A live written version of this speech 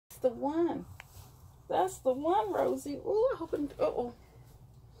the one. That's the one, Rosie. Ooh, I hope it, uh-oh.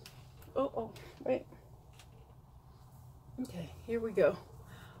 Uh-oh, wait. Okay, here we go.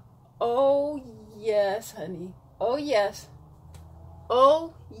 Oh, yes, honey. Oh, yes.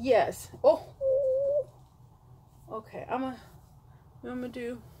 Oh, yes. Oh. Okay, I'm gonna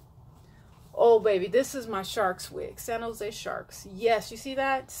do, oh, baby, this is my Sharks wig. San Jose Sharks. Yes, you see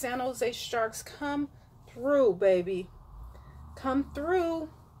that? San Jose Sharks, come through, baby. Come through.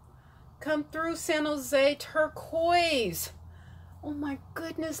 Come through, San Jose turquoise. Oh my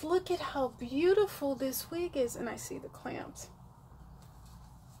goodness, look at how beautiful this wig is. And I see the clamps.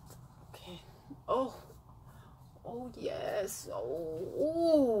 Okay. Oh. Oh, yes. Oh.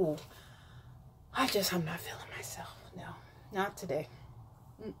 Ooh. I'm not feeling myself. No, not today.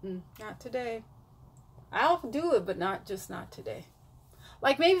 Not today. I'll do it, but not today.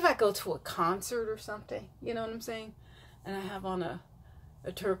 Like maybe if I go to a concert or something, you know what I'm saying? And I have on a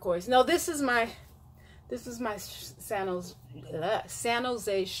turquoise. No, this is my San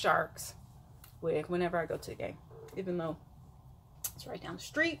Jose Sharks wig whenever I go to a game. Even though it's right down the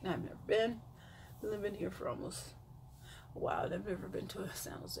street and I've never been. I've lived here for almost a while. I've never been to a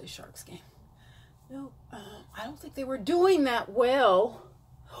San Jose Sharks game. No, I don't think they were doing that well.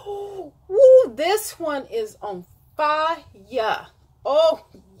 Oh, woo, this one is on fire. Oh,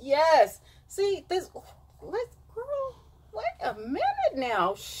 yes. See, this, let's, girl, wait a minute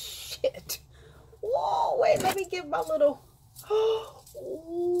now. Shit. Whoa, wait, let me get my little, ooh,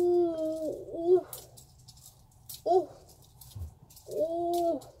 ooh, ooh,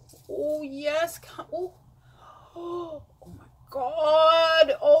 ooh, yes, ooh. Oh my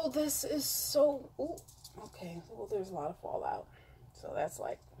God. Oh, this is so, ooh. Okay, well, there's a lot of fallout. So that's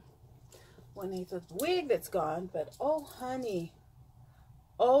like 1/8 of the wig that's gone. But oh, honey.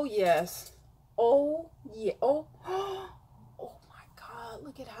 Oh, yes. Oh, yeah. Oh, oh my God.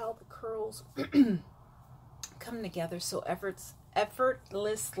 Look at how the curls come together so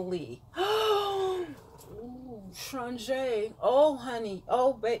effortlessly. Ooh, Change. Oh, honey.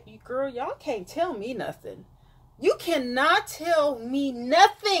 Oh, baby, girl, y'all can't tell me nothing. You cannot tell me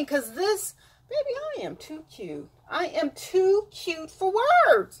nothing, because this, baby, I am too cute. I am too cute for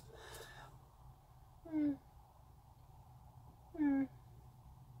words. Oh,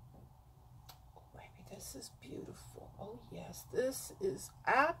 baby, this is beautiful. Oh, yes, this is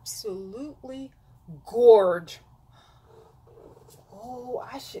absolutely gorge. Oh,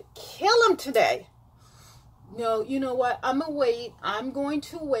 I should kill him today. No, you know what? I'm going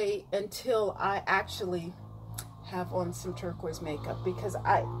to wait until I actually have on some turquoise makeup, because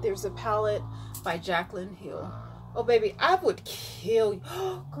there's a palette by Jaclyn Hill. Oh, baby, I would kill you.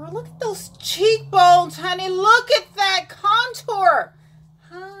 Oh, girl, look at those cheekbones, honey. Look at that contour.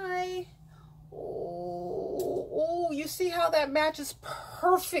 Hi. Oh, you see how that matches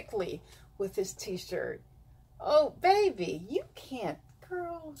perfectly with this t-shirt. Oh, baby, you can't,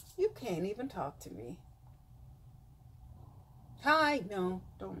 girl, you can't even talk to me. Hi. No,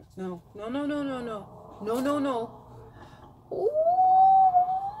 don't. No, no, no, no, no, no. No, no, no. Ooh.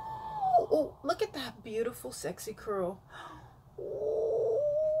 Oh, look at that beautiful, sexy curl. Ooh.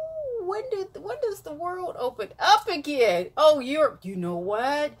 When does the world open up again? Oh, Europe. You know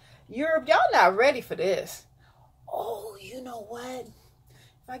what? Europe, y'all not ready for this. Oh, you know what?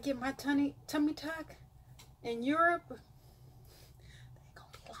 If I get my tummy tuck in Europe, they're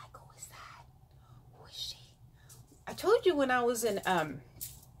gonna be like, who is that? Who is she? I told you when I was in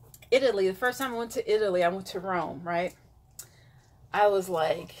Italy, the first time I went to Italy, I went to Rome, right? I was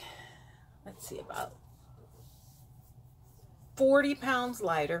like, let's see, about 40 pounds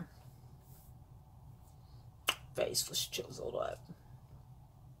lighter. Face was chiseled up.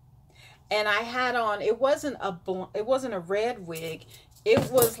 And I had on, it wasn't a red wig.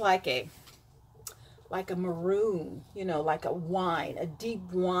 It was like a maroon, you know, like a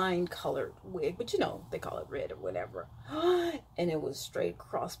deep wine colored wig, but you know, they call it red or whatever. And it was straight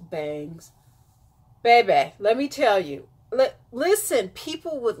cross bangs. Baby, let me tell you, listen,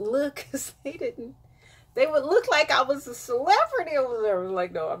 people would look, because they would look like I was a celebrity over there. I was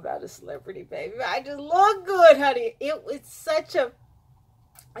like, no, I'm not a celebrity, baby. I just look good, honey. It's such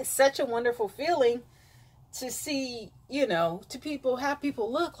a wonderful feeling to see, you know, have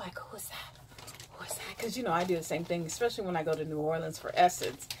people look like, who is that? Who is that? Because, you know, I do the same thing, especially when I go to New Orleans for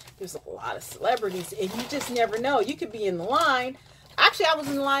Essence. There's a lot of celebrities, and you just never know. You could be in the line. Actually, I was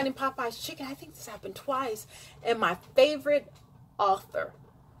in the line in Popeye's Chicken. I think this happened twice. And my favorite author,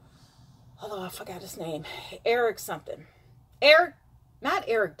 although I forgot his name, Eric something. Not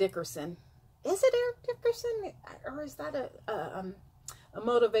Eric Dickerson. Is it Eric Dickerson? Or is that a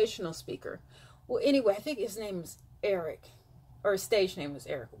motivational speaker? Well, anyway, I think his name is Eric. or his stage name was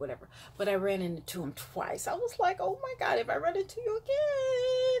Eric or whatever. But I ran into him twice. I was like, oh my God, if I run into you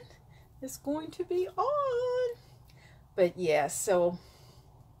again, it's going to be on. But yeah, so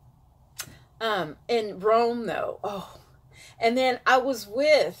in Rome though, oh, and then I was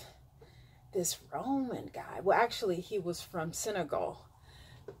with this Roman guy. Well, actually, he was from Senegal,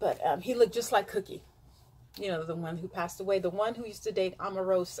 but he looked just like Cookie. You know, the one who passed away, the one who used to date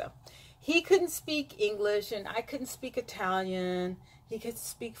Omarosa. He couldn't speak English, and I couldn't speak Italian. He could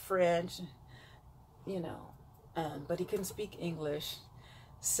speak French, you know, but he couldn't speak English.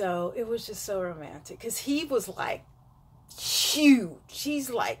 So it was just so romantic, because he was like huge. He's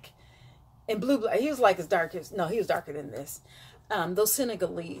like in blue blood. He was like as dark as, no, he was darker than this. Those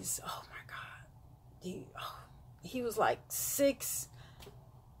Senegalese, oh my God, he was like 6'5",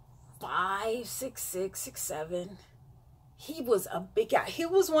 6'6", 6'7". He was a big guy. He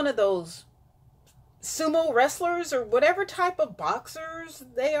was one of those sumo wrestlers or whatever type of boxers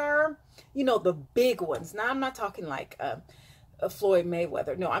they are. You know, the big ones. Now, I'm not talking like a Floyd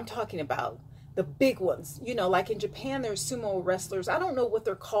Mayweather. No, I'm talking about the big ones. You know, like in Japan, there's sumo wrestlers. I don't know what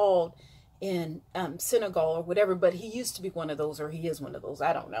they're called in Senegal or whatever, but he used to be one of those, or he is one of those.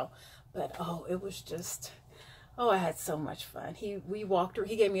 I don't know. But, oh, it was just, oh, I had so much fun. We walked,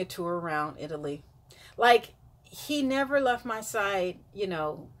 he gave me a tour around Italy. Like, he never left my side, you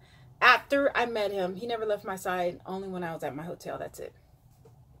know. After I met him, he never left my side, only when I was at my hotel. That's it.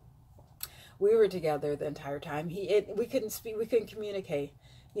 We were together the entire time. We couldn't speak, we couldn't communicate,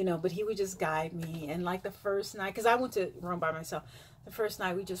 you know, but he would just guide me. And like the first night, because I went to Rome by myself, the first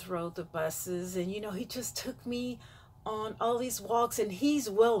night we just rode the buses, and, you know, he just took me on all these walks, and he's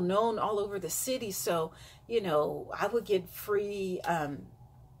well known all over the city. So, you know, I would get free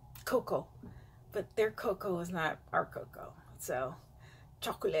cocoa. But their cocoa is not our cocoa. So,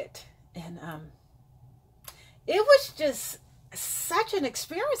 chocolate. And it was just such an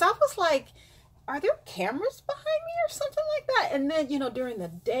experience. I was like, are there cameras behind me or something like that? And then, you know, during the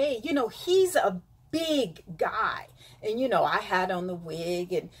day, you know, he's a big guy. And, you know, I had on the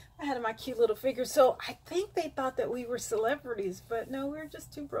wig, and I had my cute little figure. So I think they thought that we were celebrities. But no, we were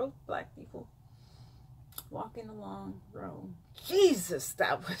just two broke black people walking along Rome. Jesus,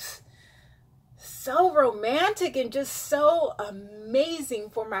 that was so romantic and just so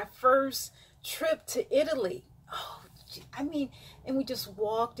amazing for my first trip to Italy. Oh, I mean, and we just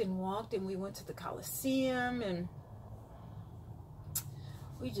walked and walked, and we went to the Colosseum, and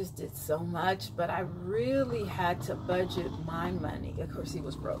we just did so much. But I really had to budget my money. Of course, he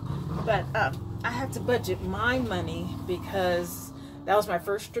was broke, but I had to budget my money because that was my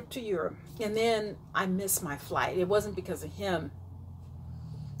first trip to Europe. And then I missed my flight. It wasn't because of him.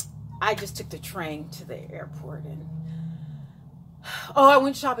 I just took the train to the airport, and oh, I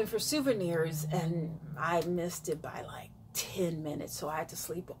went shopping for souvenirs, and I missed it by like 10 minutes. So I had to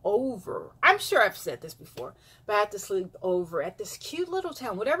sleep over. I'm sure I've said this before, but I had to sleep over at this cute little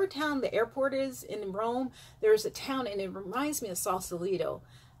town. Whatever town the airport is in Rome, there's a town, and it reminds me of Sausalito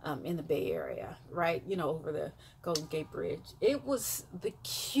in the Bay Area, right? You know, over the Golden Gate Bridge. It was the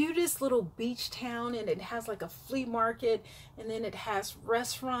cutest little beach town, and it has like a flea market, and then it has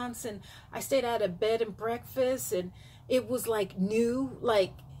restaurants, and I stayed at a bed and breakfast, and it was like new,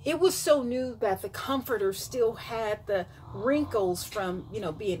 like it was so new that the comforter still had the wrinkles from, you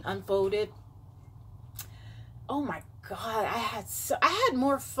know, being unfolded. Oh my God, I had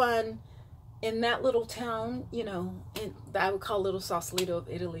more fun in that little town, you know, that I would call Little Sausalito of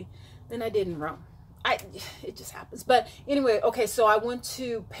Italy, than I did in Rome. It just happens. But anyway, okay, so I went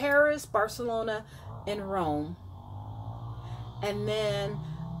to Paris, Barcelona, and Rome. And then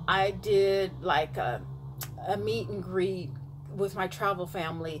I did like a meet and greet with my travel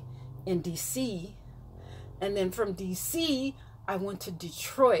family in DC. And then from DC, I went to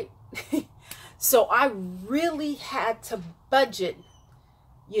Detroit. So I really had to budget,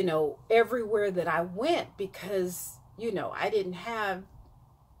 you know, everywhere that I went, because, you know, I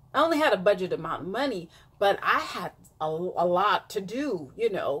only had a budget amount of money, but I had a lot to do, you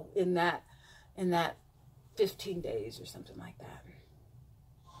know, in that 15 days or something like that.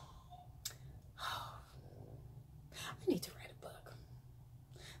 I need to write a book,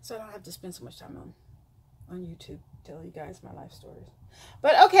 so I don't have to spend so much time on YouTube telling you guys my life stories.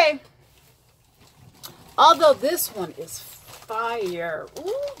 But okay, although this one is fire.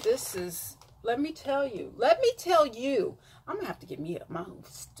 Ooh, this is, let me tell you, I'm gonna have to get me my own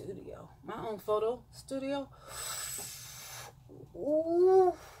studio, my own photo studio.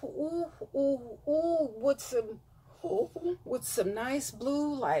 Ooh, ooh, ooh, ooh, with some nice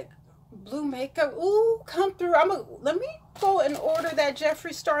blue, like blue makeup. Ooh, come through. Let me go and order that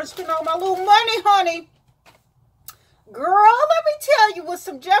Jeffree Star and spend all my little money, honey. Girl, let me tell you, with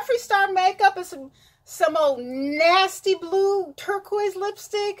some Jeffree Star makeup and some old nasty blue turquoise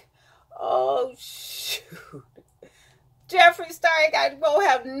lipstick. Oh, shoot. Jeffree Star won't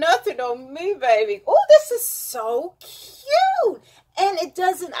have nothing on me, baby. Oh, this is so cute. And it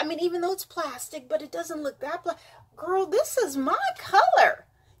doesn't, I mean, even though it's plastic, but it doesn't look that plastic. Girl, this is my color.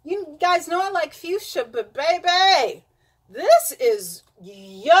 You guys know I like fuchsia, but baby, this is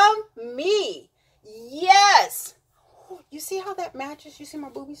yummy. Yes. You see how that matches? You see my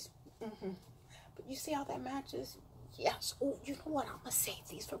boobies? But you see how that matches? Yes. Oh, you know what? I'm going to save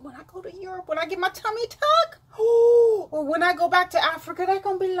these for when I go to Europe, when I get my tummy tuck. Oh, or when I go back to Africa, they're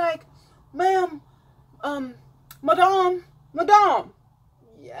going to be like, ma'am, madame.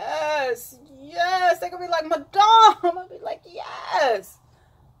 Yes. Yes. They're going to be like, madame. I'm going to be like, yes.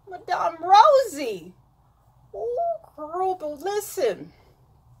 Madame Rosie. Oh, girl, but listen.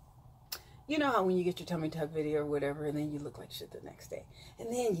 You know how when you get your tummy tuck video or whatever, and then you look like shit the next day.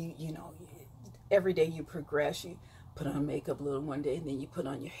 And then you know, every day you progress. You put on makeup a little one day, and then you put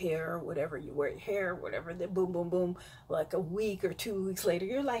on your hair or whatever. You wear your hair, whatever. Then boom, boom, boom. Like a week or 2 weeks later,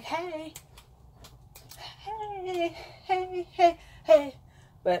 you're like, hey.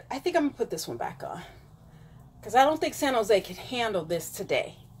 But I think I'm going to put this one back on. Because I don't think San Jose can handle this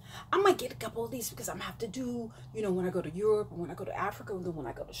today. I might get a couple of these because I'm going to have to do, you know, when I go to Europe and when I go to Africa and then when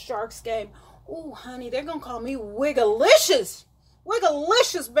I go to Sharks game. Oh, honey, they're going to call me Wigilicious.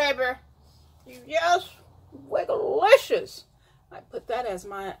 Wigilicious, baby. Yes, Wigilicious. I put that as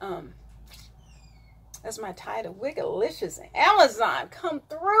my title, Wigilicious. Amazon, come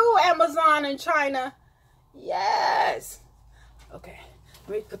through, Amazon in China. Yes. Okay,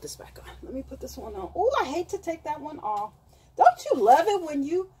 let me put this back on. Let me put this one on. Oh, I hate to take that one off. Don't you love it when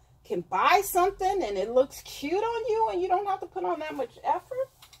you can buy something and it looks cute on you and you don't have to put on that much effort?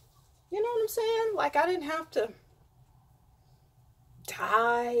 You know what I'm saying? Like, I didn't have to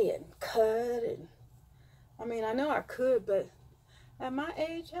dye and cut. And I mean, I know I could, but at my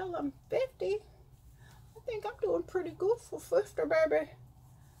age, hell, I'm 50. I think I'm doing pretty good for 50, baby.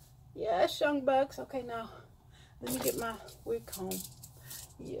 Yes, young bucks. Okay, now, let me get my wig comb.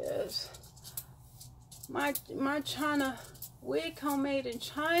 Yes. My China wig comb made in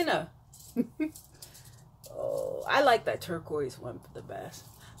China. Oh, I like that turquoise one the best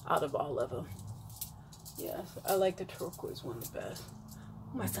out of all of them. Yes, I like the turquoise one the best.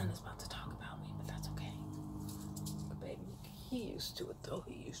 My son is about to talk about me, but that's okay. But baby, he used to it though.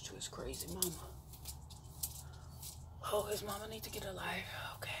 He used to his crazy mama. Oh, his mama needs to get a life.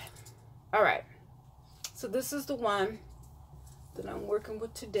 Okay. All right. So this is the one that I'm working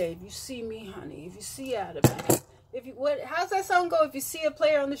with today. If you see me, honey, if you see Adam, if you how's that song go? If you see a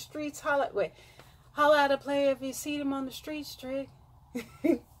player on the streets, holla at a player if you see them on the streets, Trick.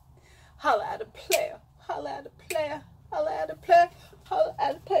 Holla at a player, holla at a player, holla at a player, holla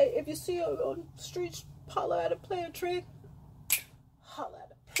at a player. If you see her on the streets, holla at a player, Trick. Holla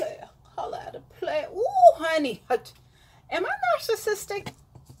at a player, holla at a player. Ooh, honey, am I narcissistic?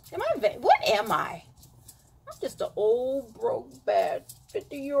 What am I? I'm just an old, broke, bad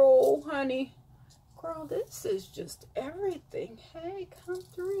 50-year-old, honey. Girl, this is just everything. Hey, come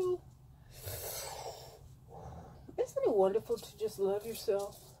through. Isn't it wonderful to just love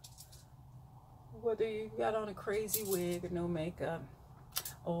yourself? Whether you got on a crazy wig or no makeup,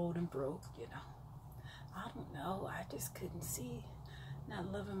 old and broke, you know. I don't know. I just couldn't see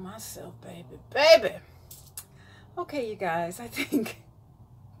not loving myself, baby. Baby! Okay, you guys, I think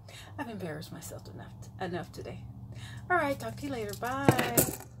I've embarrassed myself enough today. All right, talk to you later. Bye.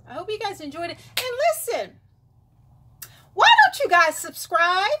 I hope you guys enjoyed it. And listen, why don't you guys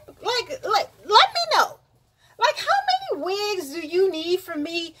subscribe? Like, let me know. Like, how many wigs do you need for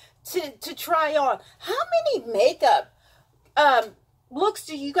me to try on? How many makeup looks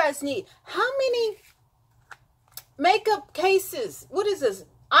do you guys need? How many makeup cases? What is this?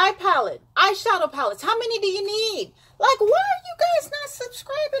 Eye palette, eyeshadow palettes. How many do you need? Like, why are you guys not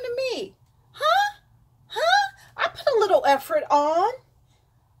subscribing to me? Huh? I put a little effort on.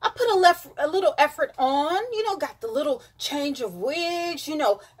 A little effort on. You know, got the little change of wigs. You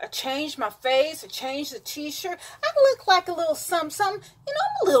know, I changed my face. I changed the t-shirt. I look like a little something. You know,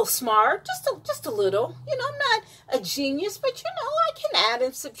 I'm a little smart. Just a little. You know, I'm not a genius, but you know, I can add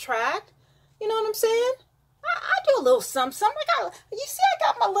and subtract. You know what I'm saying? I do a little something. You see, I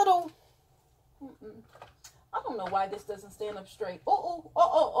got my little. I don't know why this doesn't stand up straight. Oh,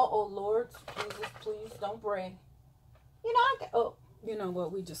 Lord Jesus, please don't break. You know, you know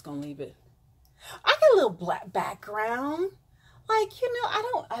what? We just gonna leave it. I got a little black background. Like, you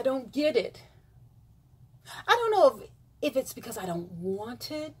know, I don't get it. I don't know if it's because I don't want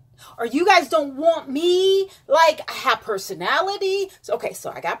it, Or you guys don't want me, like, I have personality. So, okay,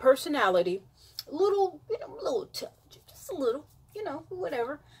 so I got personality. A little, you know, a little intelligent. Just a little, you know,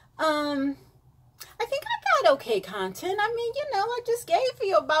 whatever. I think I got okay content. I mean, you know, I just gave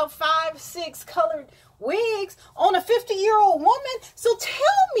you about 5, 6 colored wigs on a 50-year-old woman. So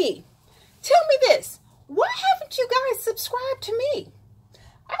tell me this. Why haven't you guys subscribed to me?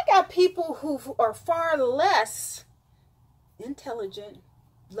 I got people who are far less intelligent.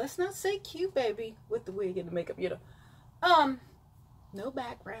 Let's not say cute, baby, with the wig and the makeup, you know. No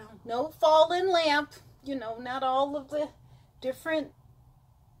background, no fallen lamp, you know, not all of the different,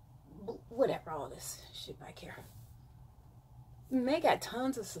 whatever, all this shit back here. And they got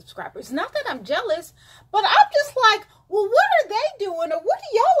tons of subscribers. Not that I'm jealous, but I'm just like, well, what are they doing? Or what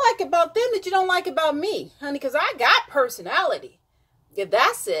do y'all like about them that you don't like about me, honey? Because I got personality. If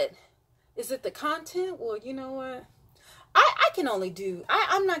that's it. Is it the content? Well, you know what? I can only do,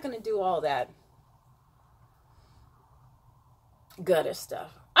 I'm not going to do all that gutter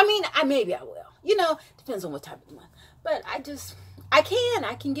stuff. I mean, maybe I will. You know, depends on what type of one. But I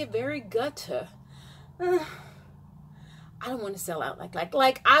can get very gutter. I don't want to sell out like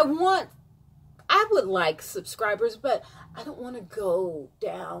I would like subscribers, but I don't want to go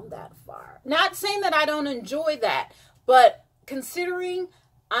down that far. Not saying that I don't enjoy that, but considering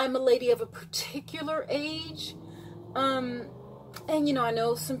I'm a lady of a particular age, and you know, I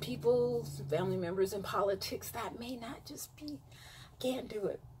know some people, some family members in politics, that may not just be, I can't do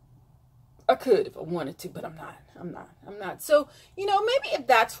it. I could if I wanted to, but I'm not. So, you know, maybe if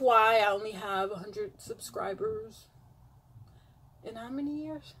that's why I only have 100 subscribers. In how many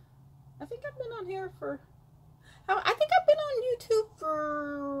years? I think I've been on here for, I think I've been on YouTube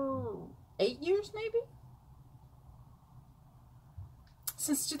for 8 years, maybe.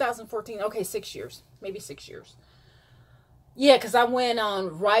 Since 2014. Okay, 6 years. Maybe 6 years. Yeah, because I went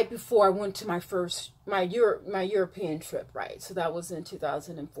on right before I went to my European trip, right? So that was in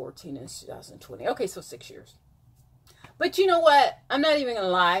 2014 and 2020. Okay, so 6 years. But you know what? I'm not even going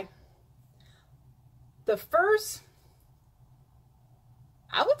to lie.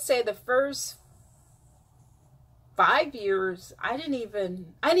 I would say the first 5 years, I didn't even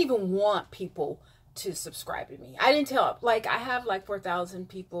want people to subscribe to me. I didn't tell, like, I have like 4,000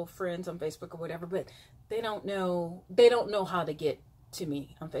 people, friends on Facebook or whatever, but they don't know how to get to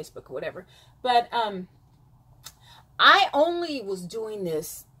me on Facebook or whatever. But I only was doing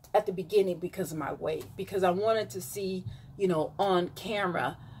this at the beginning because of my weight, because I wanted to see, you know, on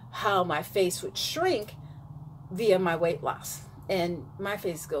camera how my face would shrink via my weight loss. And my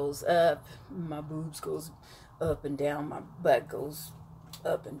face goes up, my boobs goes up and down, my butt goes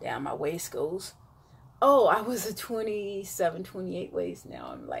up and down, my waist goes. Oh, I was a 27, 28 waist. Now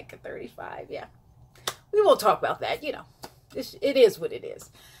I'm like a 35. Yeah. We won't talk about that. You know, it is what it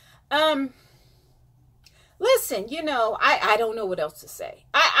is. Listen, you know, I don't know what else to say.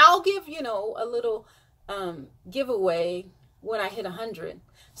 I'll give, you know, a little giveaway when I hit 100.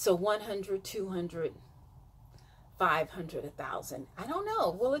 So 100, 200, 500, 1,000. I don't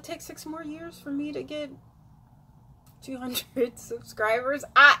know. Will it take 6 more years for me to get 200 subscribers?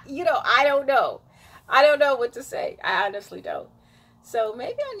 I don't know. I don't know what to say. I honestly don't. So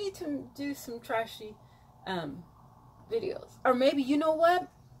maybe I need to do some trashy videos. Or maybe, you know what?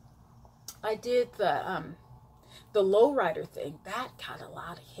 I did the lowrider thing. That got a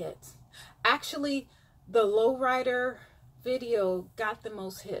lot of hits. Actually, the lowrider video got the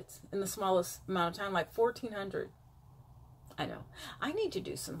most hits in the smallest amount of time, like 1,400. I know. I need to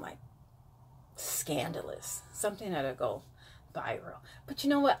do some like scandalous, something that'll go viral. But you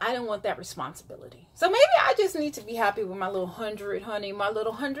know what? I don't want that responsibility. So maybe I just need to be happy with my little 100, honey, my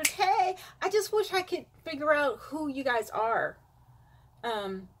little 100. Hey, I just wish I could figure out who you guys are.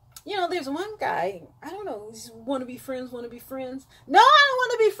 You know, there's one guy, I don't know, he's want to be friends. No, I don't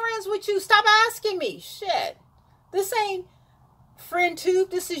want to be friends with you. Stop asking me. Shit. This ain't friend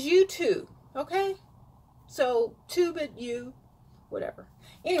tube. This is YouTube. Okay? So, tube it, you, whatever.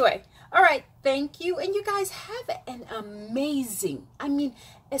 Anyway, all right, thank you. And you guys have an amazing, I mean,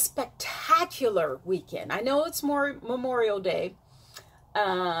 a spectacular weekend. I know it's more Memorial Day.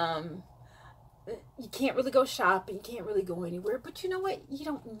 You can't really go shopping. You can't really go anywhere. But you know what? You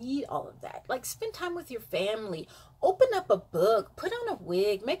don't need all of that. Like, spend time with your family. Open up a book. Put on a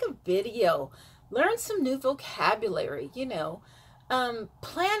wig. Make a video. Learn some new vocabulary, you know.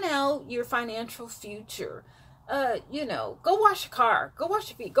 Plan out your financial future. You know, go wash your car. Go wash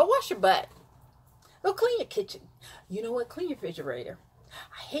your feet. Go wash your butt. Go clean your kitchen. You know what? Clean your refrigerator.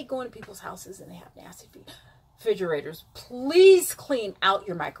 I hate going to people's houses and they have nasty refrigerators. Please clean out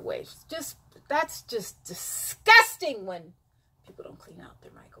your microwaves. That's just disgusting when people don't clean out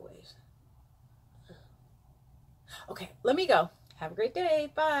their microwaves. Okay, let me go. Have a great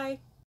day. Bye.